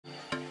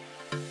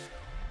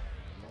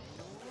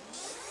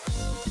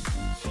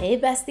Hey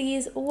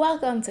besties,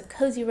 welcome to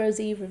Cozy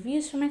Rosie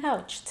Reviews from my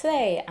couch.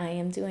 Today I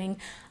am doing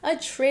a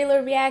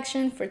trailer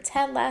reaction for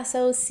Ted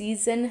Lasso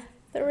Season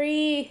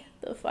 3,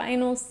 the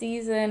final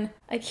season.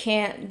 I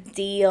can't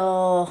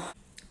deal,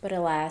 but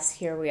alas,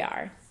 here we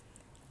are.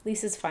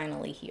 Lisa's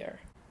finally here.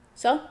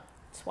 So,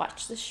 let's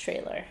watch this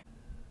trailer.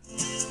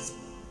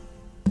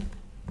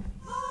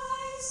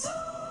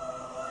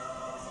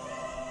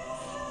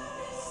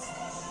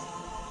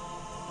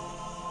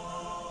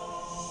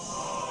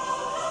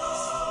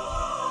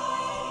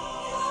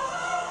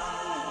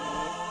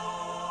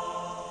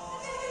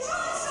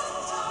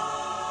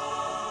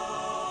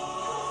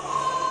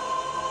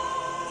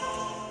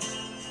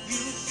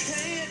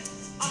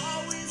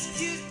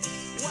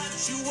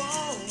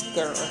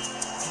 Girl. You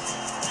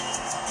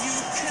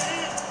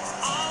can't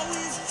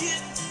always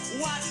get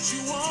what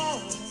you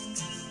want,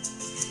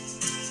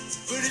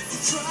 but if you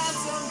try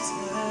sometimes,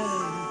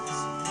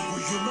 well,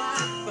 you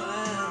might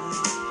find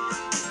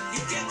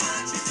you get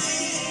what you need.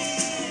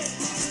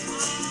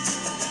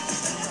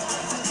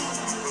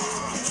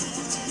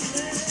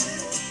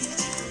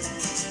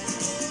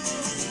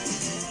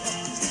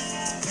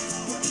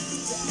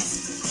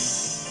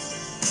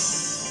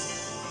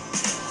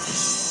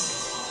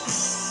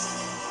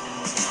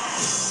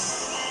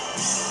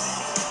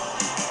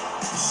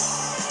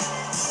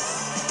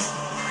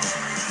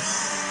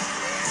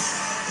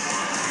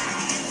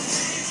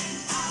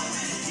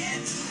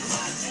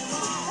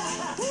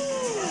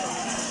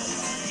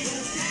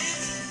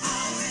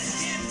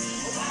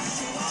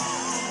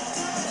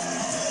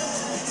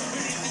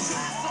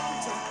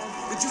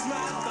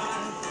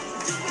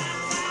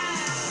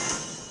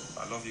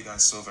 I love you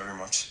guys so very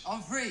much.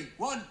 On three.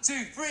 1,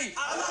 2, 3.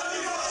 I love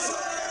you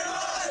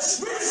guys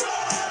very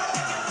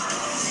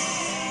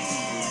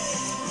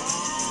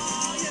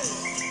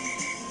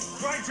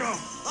much. Great job.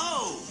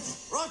 Oh,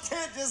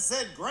 Rockette just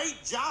said great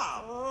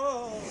job.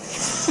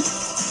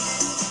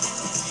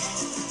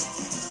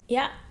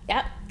 Yeah.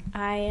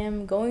 I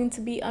am going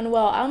to be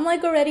unwell. I'm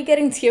like already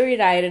getting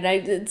teary-eyed and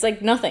it's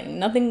like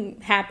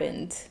nothing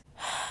happened.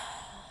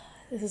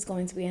 This is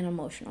going to be an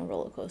emotional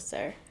roller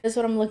coaster. This is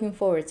what I'm looking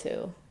forward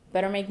to.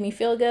 Better make me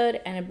feel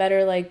good and it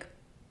better like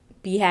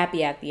be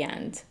happy at the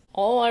end.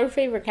 All our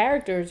favorite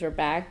characters are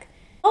back.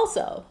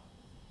 Also,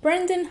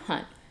 Brendan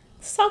Hunt.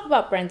 Let's talk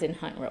about Brendan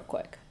Hunt real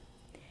quick.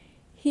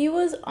 He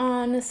was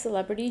on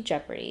Celebrity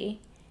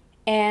Jeopardy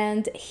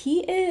and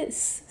he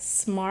is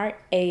smart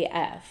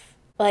AF.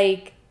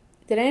 Like,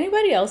 did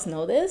anybody else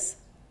know this?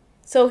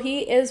 So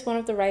he is one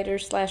of the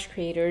writers /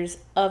 creators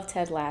of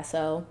Ted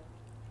Lasso.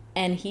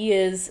 And he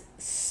is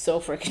so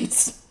freaking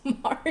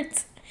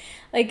smart.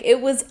 Like, it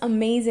was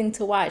amazing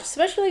to watch,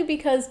 especially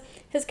because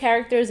his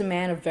character is a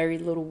man of very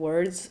little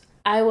words.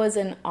 I was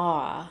in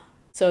awe.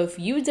 So if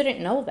you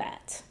didn't know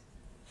that,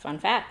 fun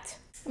fact.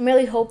 I'm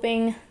really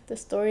hoping the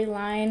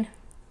storyline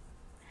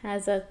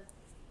has a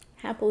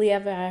happily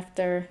ever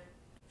after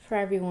for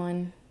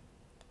everyone,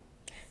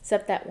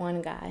 except that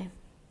one guy.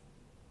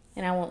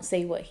 And I won't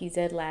say what he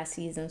did last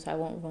season, so I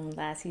won't ruin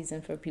last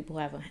season for people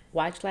who haven't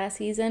watched last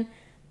season.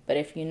 But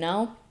if you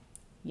know,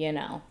 you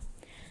know.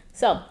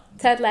 So,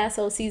 Ted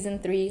Lasso Season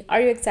 3. Are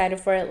you excited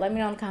for it? Let me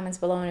know in the comments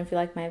below. And if you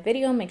like my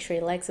video, make sure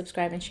you like,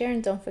 subscribe, and share.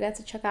 And don't forget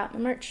to check out my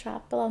merch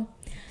shop below.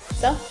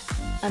 So,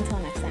 until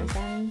next time,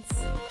 friends.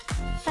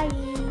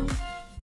 Bye.